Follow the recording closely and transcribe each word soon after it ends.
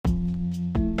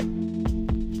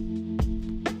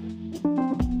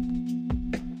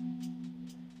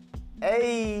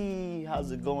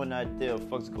How's it going out there?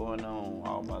 What's going on,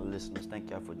 all my listeners?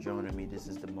 Thank y'all for joining me. This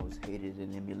is the most hated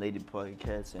and emulated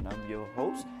podcast, and I'm your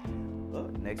host.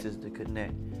 Next is The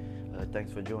Connect.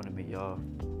 Thanks for joining me, y'all.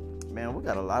 Man, we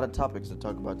got a lot of topics to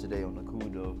talk about today on the cool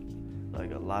though.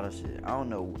 Like a lot of shit. I don't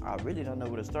know. I really don't know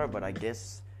where to start, but I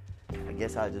guess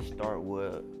I just start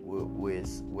where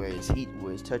it's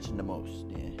touching the most.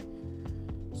 Yeah.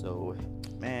 So,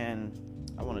 man,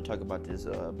 I want to talk about this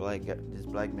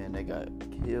black man that got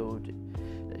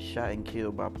shot and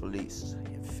killed by police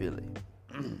in Philly,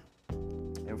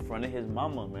 in front of his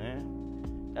mama,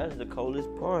 man. That's the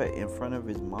coldest part. In front of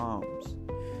his mom's.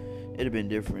 It'd have been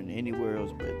different anywhere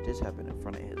else, but this happened in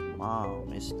front of his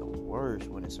mom. It's the worst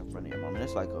when it's in front of your mom. And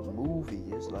it's like a movie.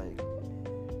 It's like,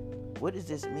 what does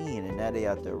this mean? And now they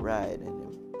out there riding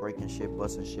and breaking shit,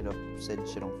 busting shit up, setting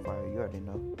shit on fire. You already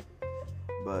know.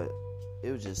 But it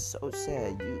was just so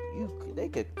sad. They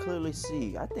could clearly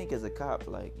see. I think as a cop,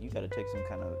 like, you gotta take some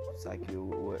kind of psych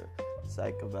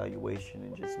evaluation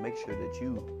and just make sure that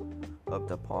you up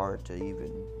to par to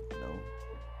even,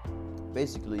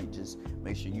 basically just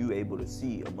make sure you able to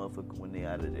see a motherfucker when they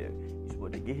out of there. You're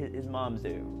supposed to get his mom's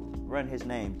there, run his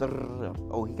name.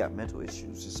 Oh, he got mental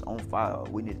issues. It's on file.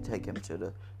 We need to take him to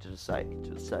the psych.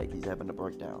 He's having a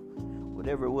breakdown.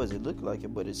 Whatever it was, it looked like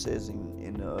it, but it says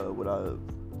in what I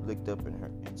looked up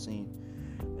and seen,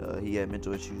 he had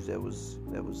mental issues that was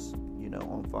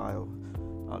on file.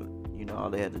 All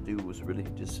they had to do was really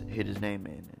just hit his name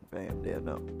in, and bam, they'll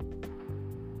know.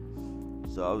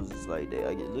 So I was just like,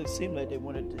 it seemed like they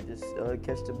wanted to just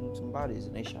catch some bodies,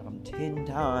 and they shot him 10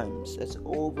 times. That's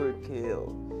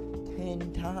overkill.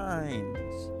 10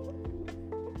 times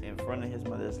in front of his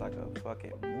mother. It's like a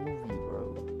fucking movie,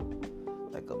 bro.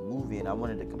 Like a movie. And I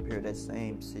wanted to compare that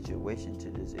same situation to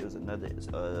this. It was another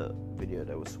video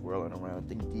that was swirling around. I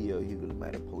think D.L. Hughley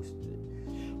might have posted it,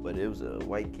 but it was a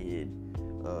white kid,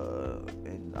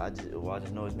 and I just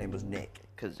know his name was Nick,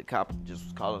 because the cop just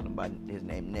was calling him by his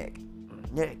name, Nick.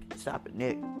 Nick, stop it,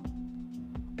 Nick.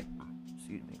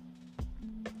 Excuse me.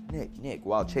 Nick,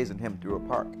 while chasing him through a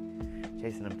park.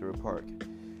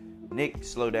 Nick,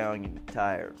 slow down, you're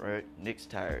tired, right? Nick's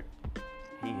tired.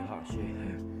 He hot shit.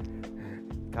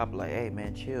 Cop like, hey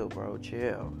man, chill, bro,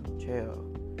 chill,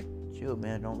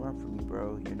 man, don't run from me,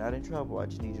 bro. You're not in trouble. I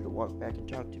just need you to walk back and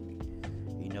talk to me.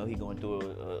 He going through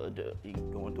a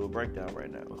breakdown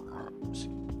right now.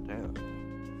 Damn.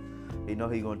 He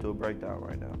going through a breakdown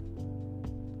right now.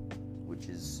 But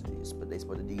they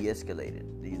supposed to de-escalate it.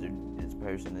 This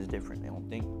person is different. They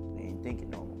ain't thinking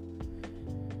normal.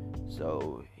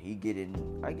 So he get in,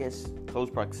 I guess, close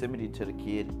proximity to the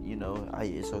kid.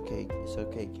 It's okay,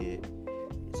 kid.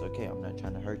 It's okay. I'm not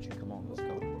trying to hurt you. Come on, let's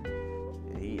go.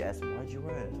 And he asked him, why'd you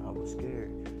run? I was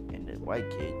scared. And the white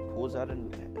kid pulls a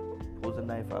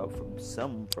knife out from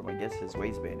I guess his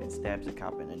waistband and stabs the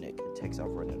cop in the neck and takes off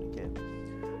running again.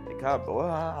 The cop,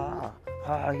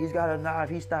 he's got a knife.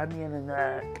 He stabbed me in the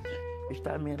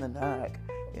neck.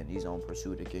 And he's on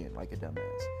pursuit again like a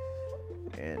dumbass.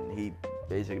 And he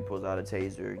basically pulls out a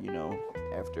taser,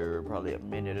 after probably a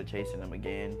minute of chasing him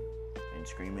again and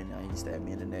screaming, he stabbed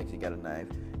me in the neck. He got a knife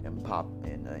and pop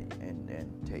and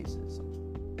tases him.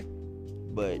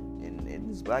 But in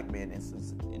this black man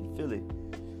instance in Philly,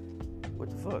 what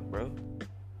the fuck, bro?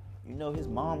 His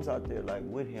mom's out there like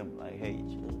with him, like, hey,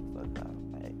 chill the fuck out,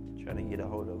 like, trying to get a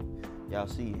hold of him. Y'all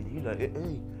see it. He like,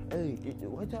 hey,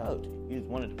 watch out. He just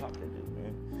wanted to pop that dude,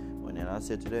 man. And then I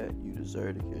said to that, you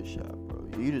deserve to get shot, bro.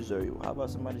 You deserve it. How about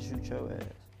somebody shoot your ass?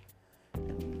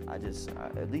 And I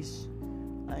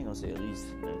ain't gonna say at least,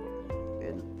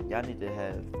 y'all need to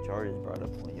have charges brought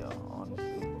up on y'all,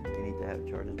 honestly. They need to have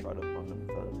charges brought up on them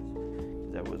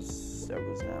fellas. That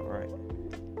was not right.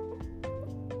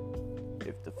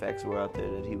 If the facts were out there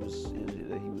that he was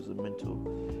if he's a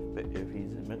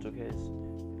mental case,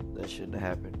 that shouldn't have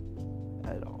happened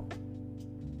at all.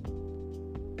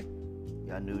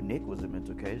 I knew Nick was a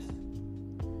mental case.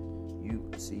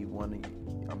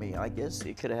 I guess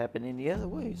it could have happened any other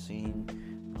way. The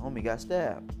homie got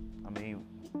stabbed.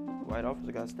 White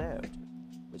officer got stabbed.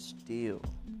 But still,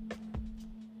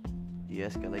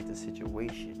 de-escalate the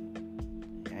situation.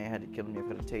 I ain't had to kill him. I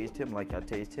could have tased him like I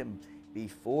tased him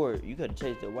before. You could have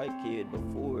tased the white kid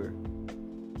before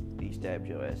he stabbed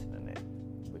your ass in the neck.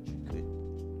 But you couldn't.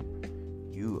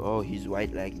 He's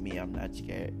white like me. I'm not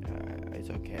scared. It's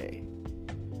okay.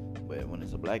 But when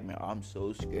it's a black man, I'm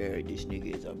so scared. This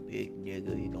nigga is a big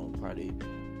nigga. He gonna probably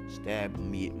stab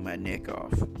my neck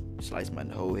off, slice my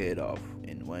whole head off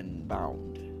in one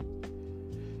bound.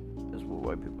 That's what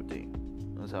white people think.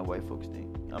 That's how white folks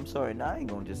think. I'm sorry, now I ain't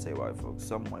gonna just say white folks,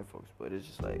 some white folks, but it's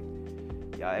just like,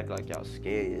 y'all act like y'all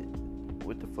scared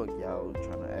what the fuck y'all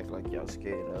trying to act like y'all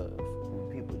scared of? When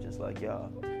people just like y'all,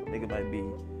 nigga might be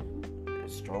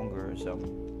stronger or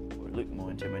something, or look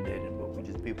more intimidating, but we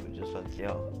just people just like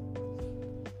y'all.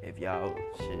 If y'all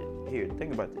here,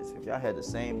 think about this. If y'all had the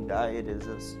same diet as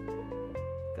us,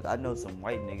 cause I know some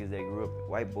white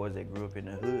boys that grew up in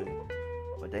the hood,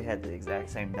 but they had the exact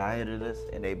same diet as us,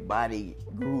 and their body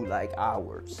grew like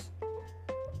ours.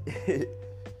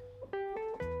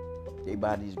 Their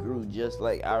bodies grew just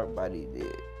like our body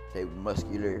did. They were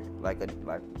muscular, like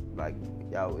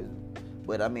y'all was.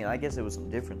 But I mean, I guess there was some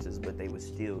differences, but they were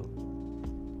still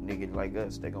niggas like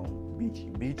us. They gonna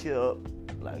beat you up,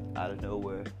 like out of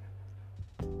nowhere,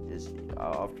 just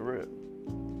off the rip.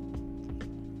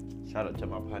 Shout out to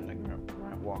my partner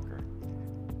Grant Walker.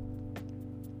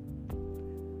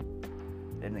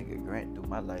 That nigga Grant through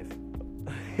my life.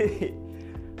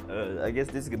 I guess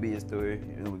this could be a story,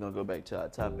 and we're gonna go back to our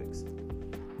topics.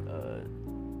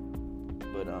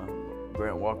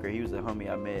 Grant Walker, he was a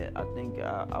homie I met. I think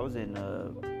I was in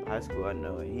high school, I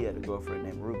know, and he had a girlfriend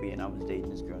named Ruby, and I was dating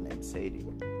this girl named Sadie.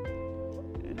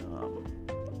 And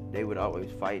they would always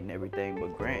fight and everything,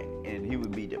 but Grant, and he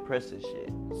would be depressed and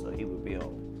shit. So he'd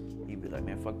be like,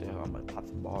 man, fuck the hell, I'm gonna pop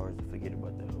some bars and forget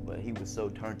about the hell. But he was so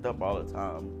turned up all the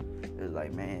time. It was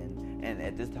like, man. And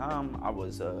at this time, I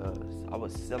was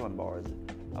selling bars.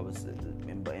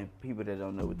 And people that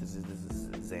don't know what this is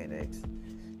Xanax.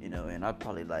 You know, and I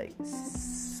probably like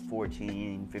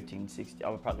 14, 15, 16. I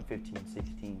was probably 15,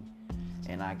 16.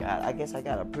 And I guess I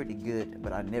got a pretty good,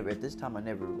 but at this time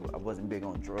I wasn't big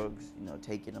on drugs, you know,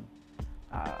 taking them.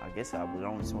 I guess I was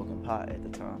only smoking pot at the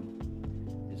time.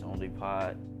 Just only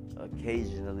pot.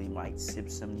 Occasionally might sip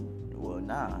some,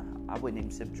 I wouldn't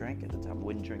even sip drink at the time. I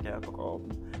wouldn't drink alcohol.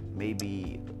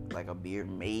 Maybe like a beer,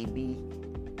 maybe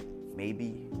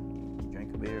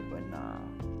drink a beer, but nah.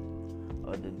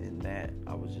 Other than that,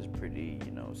 I was just pretty,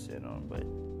 set on. But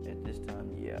at this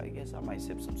time, I guess I might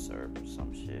sip some syrup or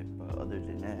some shit. But other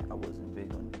than that, I wasn't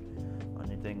big on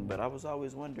anything. But I was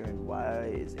always wondering, why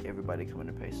is everybody coming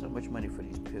to pay so much money for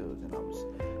these pills? And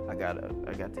I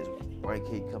got this white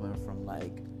kid coming from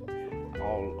like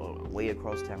all way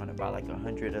across town to buy like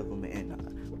 100 of them. And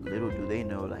little do they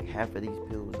know, like half of these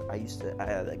pills, I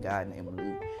had a guy named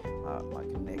Lou, my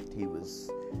connect. He was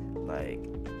like,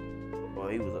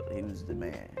 he was the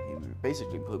man. He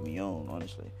basically put me on,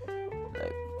 honestly.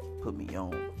 Like, put me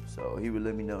on. So he would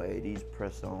let me know, hey, these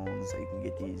press-ons, you can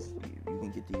get these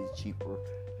cheaper,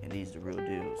 and these the real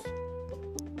deals.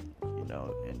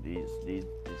 And these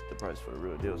the price for the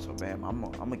real deal. So, bam, I'm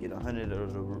gonna get 100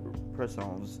 of the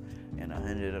press-ons and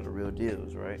 100 of the real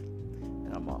deals, right?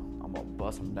 And I'm gonna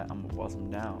bust them down. I'm gonna bust them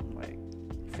down like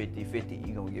 50-50.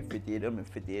 You gonna get 50 of them and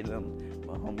 50 of them.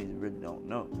 But homies really don't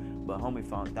know. But homie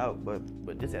found out. But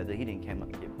this after he didn't came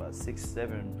up and get about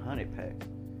 600-700 packs.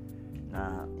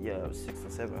 Nah, yeah, 600 or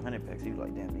 700 packs. He was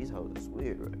like, damn, these hoes is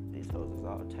weird, right? These hoes is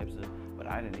all types of. But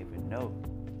I didn't even know.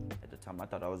 At the time, I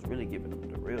thought I was really giving him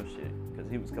the real shit,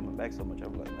 because he was coming back so much. I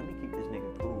was like, let me keep this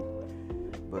nigga cool.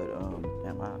 But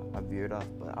damn, I veered off.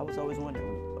 But I was always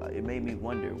wondering. It made me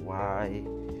wonder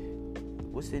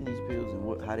what's in these pills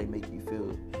and how they make you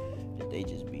feel. That they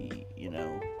just be, And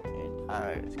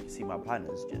I see my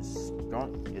partners just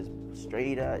drunk, just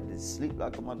straight out, just sleep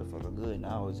like a motherfucker good, and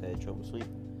I always had trouble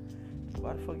sleeping.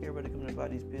 Why the fuck everybody coming to buy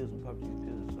these pills and pop these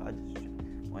pills? So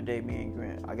one day me and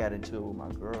Grant, I got into it with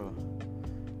my girl.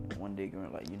 And one day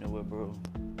Grant like, you know what, bro?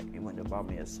 He went to buy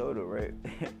me a soda, right?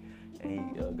 And he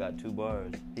got 2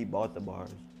 bars. He bought the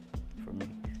bars for me,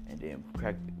 and then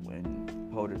cracked it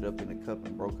and pulled it up in a cup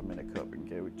and broke them in a cup and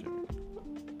gave it to me.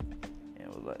 And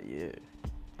was like, yeah,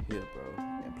 bro.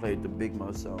 And played the Big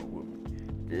Mo song with me.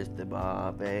 This the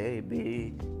bar,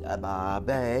 baby, the bar,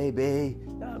 baby,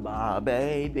 the bar,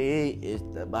 baby. It's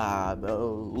the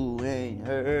Bible, who ain't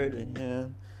heard of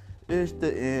him. It's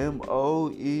the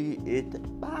M.O.E. It's the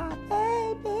bar,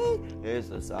 baby. It's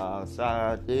a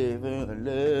Southside living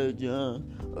legend.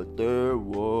 A third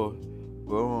war,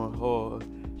 growing hard.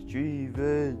 Street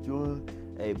veteran.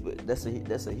 Hey, but that's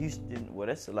a Houston. Well,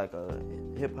 that's like a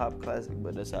hip hop classic,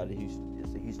 but that's out of Houston.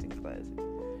 It's a Houston classic.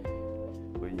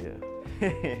 But yeah.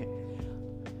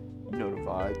 You know the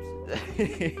vibes.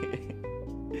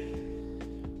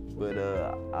 But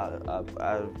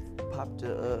I popped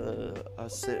I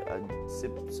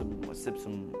sipped some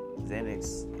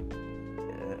Xanax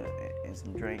and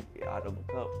some drink out of a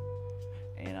cup,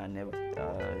 and I never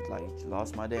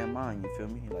lost my damn mind. You feel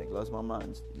me? Like lost my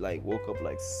mind. Like woke up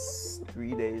like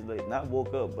 3 days later. Not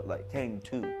woke up, but like came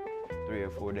to 3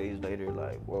 or 4 days later.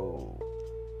 Like whoa.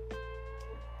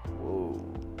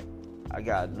 I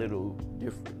got a little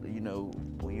different,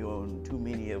 when you're on too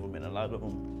many of them, and a lot of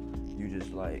them, you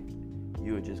just like,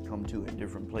 you would just come to in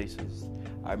different places.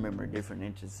 I remember different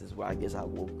instances where I guess I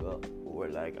woke up, or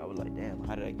like I was like, damn,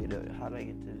 how did I get up? How did I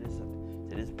get to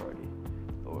this party?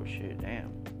 Or shit, damn,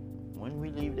 when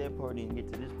we leave that party and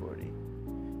get to this party,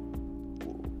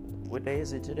 what day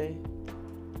is it today?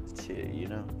 Shit, you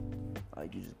know,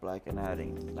 like you just blacking out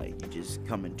and like you just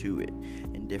coming to it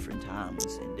in different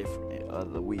times in different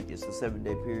of the week. It's a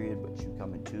 7-day period, but you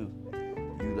coming to,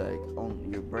 you like only,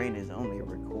 your brain is only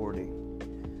recording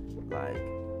like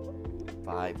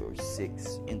 5 or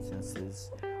 6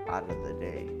 instances out of the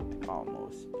day,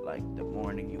 almost. Like the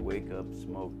morning you wake up,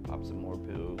 smoke, pop some more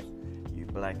pills, you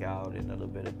black out in a little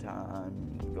bit of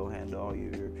time, go handle all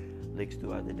your licks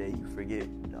throughout the day, you forget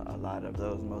a lot of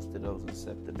those, most of those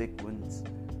except the big ones,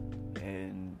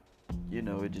 and you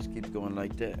know, it just keeps going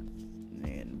like that.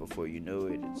 And before you know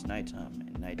it, it's nighttime,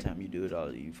 and nighttime you do it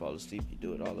all, you fall asleep, you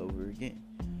do it all over again.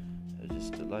 It's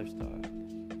just the lifestyle.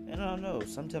 And I don't know,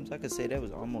 sometimes I could say that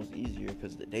was almost easier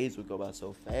because the days would go by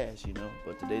so fast, you know,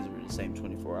 but the days were the same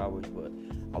 24 hours, but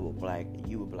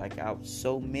you would black out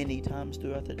so many times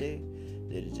throughout the day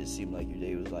that it just seemed like your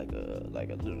day was like a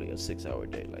literally a 6-hour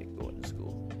day, like going to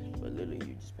school. But literally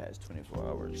you just passed 24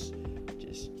 hours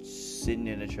just sitting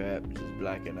in a trap, just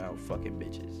blacking out fucking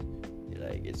bitches.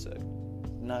 Like, it sucked.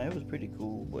 No, it was pretty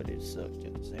cool, but it sucked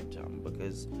at the same time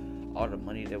because all the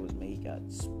money that was made got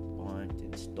spent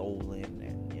and stolen,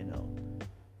 and you know,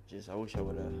 just I wish I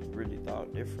would have really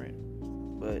thought different.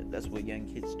 But that's what young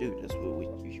kids do. That's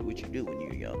what you do when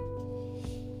you're young.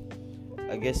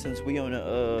 I guess since we on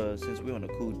a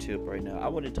cool tip right now, I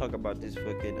want to talk about this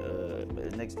fucking the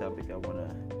next topic I want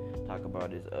to talk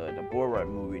about is the Borat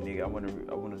movie, nigga. I want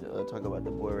to talk about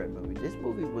the Borat movie. This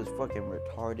movie was fucking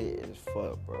retarded as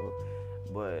fuck, bro.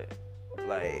 But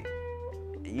like,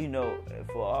 you know,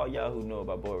 for all y'all who know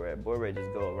about Borat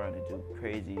just go around and do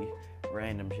crazy,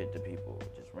 random shit to people.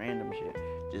 Just random shit.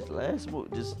 Just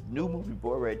new movie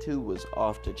Borat 2 was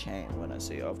off the chain. When I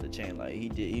say off the chain, like he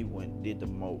did the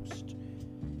most.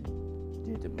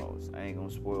 I ain't gonna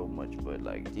spoil much, but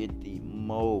like did the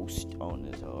most on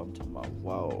this. I'm talking about,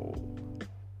 wow.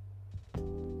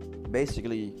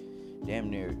 Basically, damn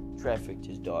near trafficked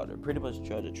his daughter. Pretty much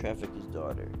tried to traffic his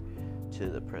daughter to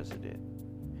the president.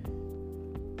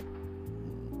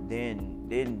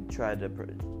 Then tried to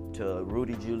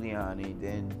Rudy Giuliani.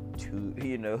 Then to,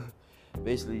 you know,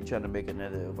 basically trying to make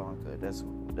another Ivanka. That's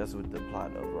what the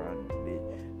plot around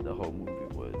the whole movie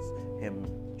was. Him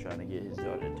trying to get his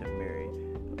daughter to marry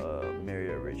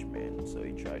a rich man. So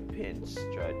he tried Pence,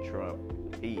 tried Trump.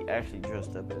 He actually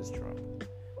dressed up as Trump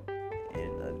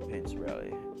in the Pence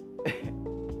rally.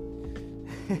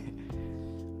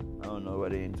 I don't know why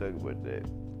they didn't talk about that,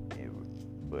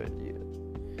 but yeah.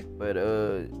 But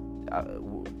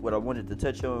what I wanted to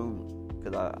touch on,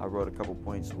 because I wrote a couple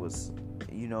points, was,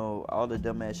 you know, all the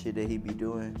dumbass shit that he be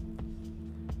doing.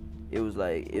 It was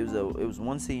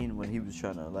one scene when he was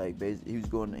trying to he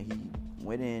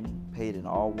went in, paid in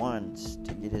all ones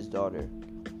to get his daughter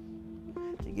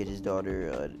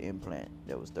an implant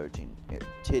that was 13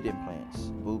 tit implants,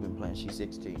 boob implants. She's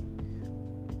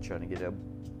 16, trying to get her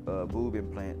boob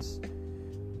implants.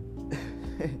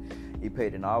 He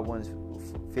paid in all ones.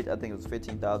 I think it was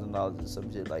 $15,000 or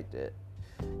some shit like that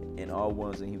in all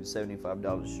ones, and he was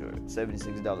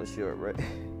 $76 short, right?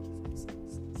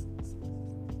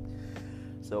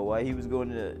 So while he was going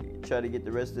to try to get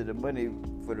the rest of the money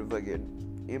for the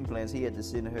fucking implants, he had to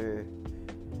send her.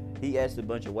 He asked a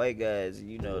bunch of white guys,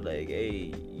 you know, like,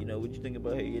 hey, you know, what you think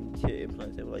about her getting tit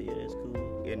implants? They were like, yeah, that's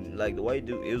cool. And like the white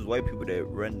dude, it was white people that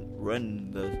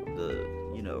run the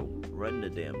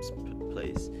damn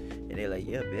place. And they're like,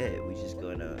 yeah, bet, we're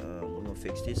gonna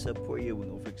fix this up for you. We're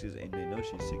gonna fix this, and they know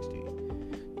she's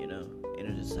 16, you know. And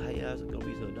it's just, how y'all gonna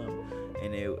be so dumb?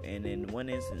 And in one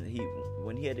instance,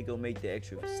 when he had to go make the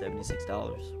extra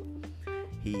 $76,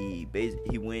 he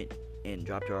went and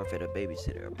dropped her off at a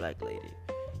babysitter, a black lady,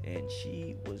 and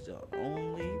she was the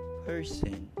only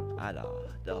person out of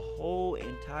the whole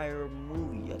entire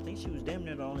movie. I think she was damn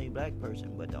near the only black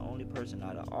person, but the only person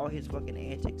out of all his fucking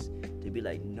antics to be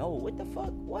like, no, what the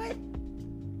fuck, what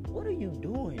are you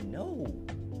doing? No.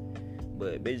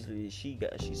 But basically, she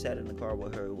sat in the car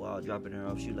with her while dropping her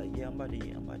off. She was like, yeah, I'm about to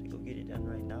go get it done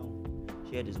right now.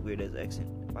 She had this weird ass accent.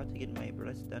 I'm about to get my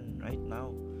breasts done right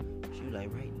now. She was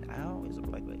like, right now? It's a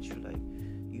black lady. She was like,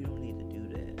 you don't need to do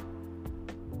that.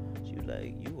 She was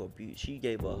like, you are beautiful. She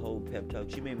gave a whole pep talk.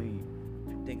 She made me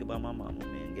think about my mama,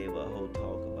 man. Gave her a whole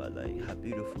talk about like how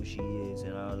beautiful she is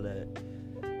and all that.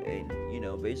 And, you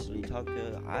know, basically talked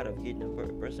her out of getting her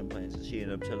breast implants. And she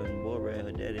ended up telling Borat,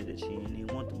 her daddy, that she didn't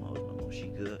even want them hoes no more. She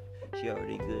good. She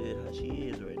already good how she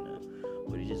is right now.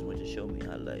 But it just went to show me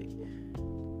how, like,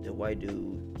 the white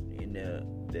dude in there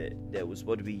that was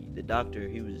supposed to be the doctor,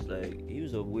 he was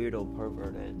a weirdo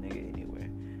pervert ass nigga anyway.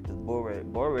 Cause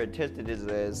Borat tested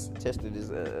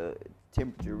his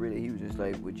temperature. Really, he was just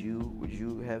like, would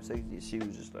you have sex? She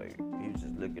was just like, he was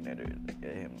just looking at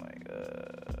him like,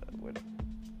 what?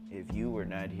 If you were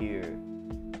not here,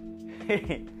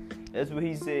 that's what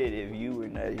he said. If you were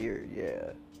not here,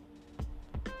 yeah,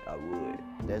 I would.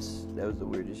 That was the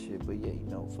weirdest shit. But yeah,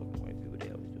 fucking white people, they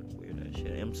always doing weird ass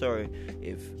shit. I'm sorry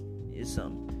if it's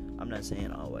something. I'm not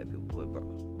saying all white people, but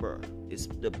bro, it's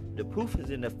the proof is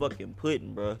in the fucking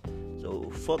pudding, bro. So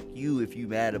fuck you if you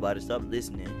mad about it. Stop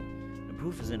listening. The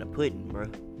proof is in the pudding, bro.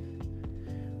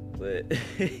 But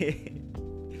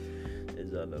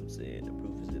that's all I'm saying. The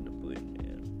proof is in the pudding,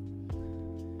 man.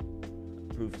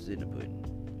 The proof is in the pudding,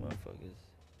 motherfuckers.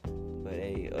 But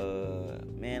hey,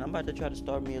 man, I'm about to try to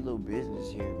start me a little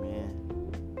business here, man.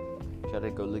 Try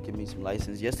to go look at me some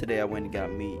license. Yesterday I went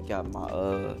and got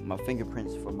my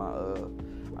fingerprints for my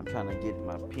I'm trying to get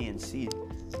my PNC.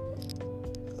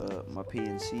 My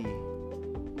PNC,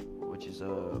 which is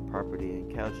a property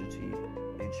and casualty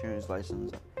insurance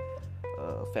license.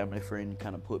 A family friend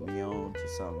kind of put me on to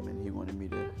something, and he wanted me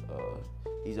to.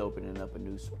 He's opening up a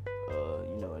new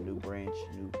branch,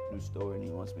 new store, and he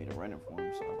wants me to run it for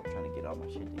him. So I'm trying to get all my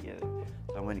shit together.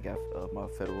 So I went and got my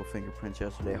federal fingerprints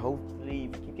yesterday. Hopefully,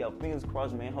 keep y'all fingers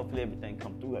crossed, man. Hopefully everything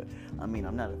come through. I mean,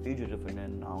 I'm not a fugitive or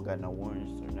nothing. I don't got no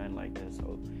warrants or nothing like that.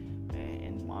 So, man,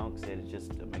 and my uncle said it's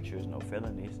just to make sure there's no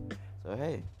felonies. So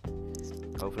hey,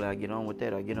 hopefully I get on with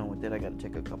that. I got to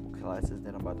take a couple classes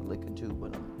that I'm about to look into,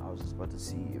 but I was just about to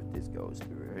see if this goes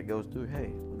through. If it goes through,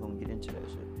 hey, we're gonna get into that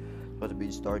shit. About to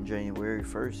be starting January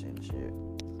 1st and shit.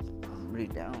 I'm really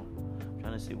down. I'm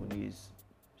trying to see when these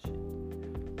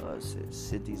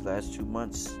sit these last 2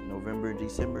 months, November and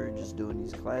December, just doing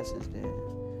these classes. Then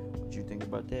what you think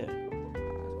about that?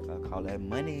 I call that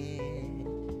money.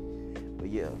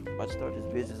 But yeah, about to start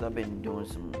this business. I've been doing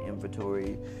some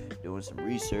inventory, doing some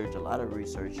research, a lot of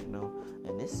research,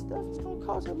 and this stuff is gonna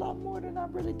cost a lot more than I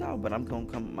really thought. But I'm gonna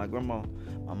come. My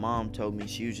mom told me,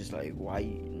 she was just like, why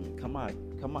you come out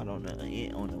on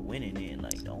the winning end,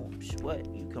 like, don't sweat,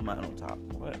 you come out on top,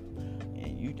 what?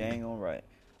 And you dang on right.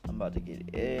 I'm about to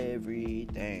get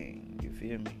everything, you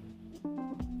feel me?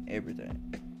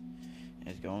 Everything.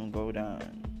 It's gonna go down.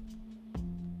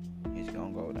 It's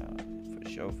gonna go down, for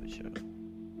sure.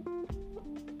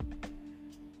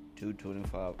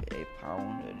 $2.25 a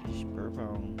pound, that is per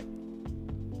pound.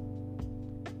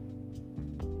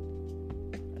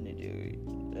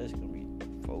 That's gonna be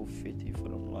 $4.50 for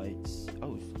them lights.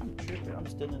 Oh, I'm tripping. I'm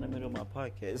still in the middle of my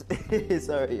podcast.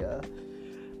 Sorry, y'all.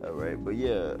 All right, but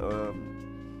yeah,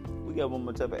 we got one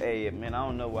more type of. Hey, man, I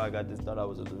don't know why I got this thought. I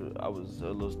was a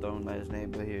little stoned last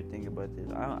night, but here, think about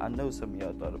this. I know some of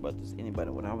y'all thought about this.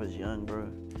 Anybody, when I was young, bro,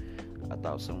 I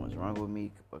thought something was wrong with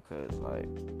me because, like,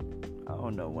 I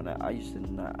don't know. When I used to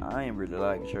not, I ain't really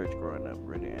like church growing up.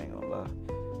 Really, I ain't gonna lie.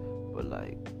 But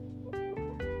like,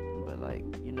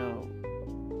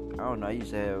 I don't know. I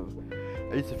used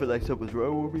to feel like something was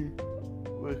wrong with me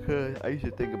because I used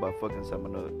to think about fucking some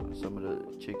of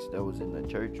the chicks that was in the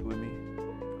church with me.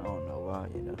 I don't know why,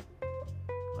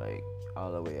 like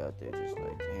all the way out there, just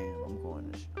like, damn, I'm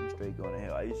straight going to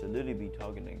hell. I used to literally be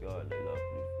talking to God, like, Lord,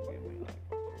 please forgive me, like,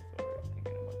 I'm so sorry,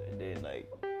 thinking about that. And then, like,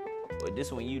 but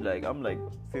this when you, like, I'm like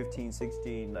 15,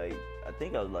 16, like, I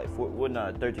think I was like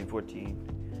 13,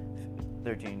 14,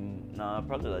 13,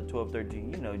 probably like 12,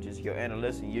 13, just your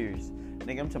adolescent years. I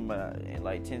think I'm talking about, and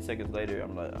like 10 seconds later,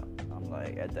 I'm like,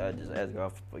 after I just ask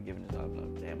God for forgiveness, I'm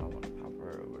like, damn, I want to pop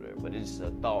her or whatever. But it's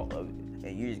a thought of it,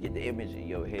 and you just get the image in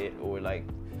your head, or like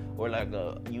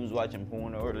you was watching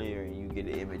porn earlier, and you get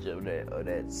the image of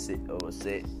a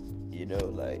set,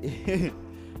 like,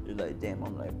 you're like, damn,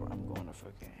 I'm like, bro, I'm going to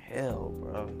fucking hell,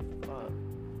 bro. Fuck.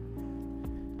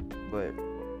 But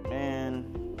man,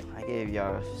 I gave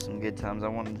y'all some good times. I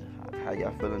wonder how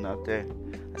y'all feeling out there.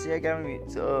 I see I got me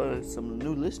some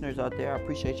new listeners out there. I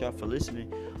appreciate y'all for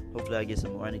listening. Hopefully I get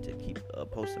some more. I need to keep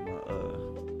posting my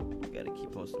gotta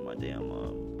keep posting my damn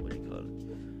what do you call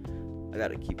it? I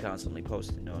gotta keep constantly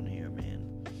posting on here,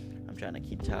 man. I'm trying to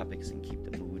keep topics and keep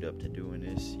the mood up to doing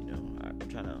this. I'm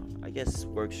trying to. I guess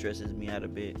work stresses me out a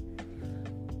bit,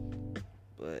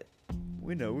 but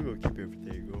we're gonna keep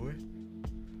everything going.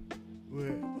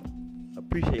 Well, I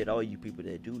appreciate all you people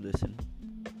that do listen.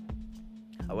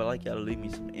 I would like y'all to leave me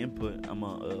some input. I'm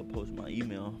gonna post my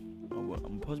email. I'm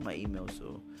gonna post my email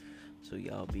so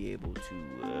y'all be able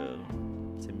to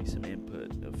send me some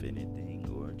input of anything,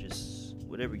 or just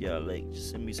whatever y'all like.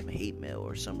 Just send me some hate mail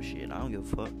or some shit. I don't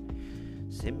give a fuck.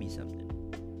 Send me something.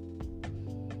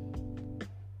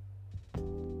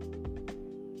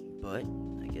 But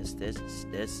I guess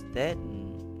that's that.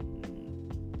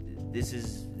 And this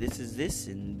is this,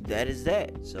 and that is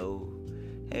that. So,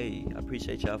 hey, I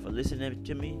appreciate y'all for listening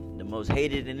to me. The most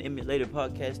hated and emulated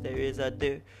podcast there is out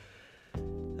there.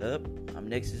 I'm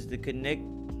Next is the Connect.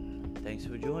 Thanks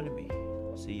for joining me.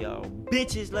 See y'all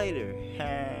bitches later.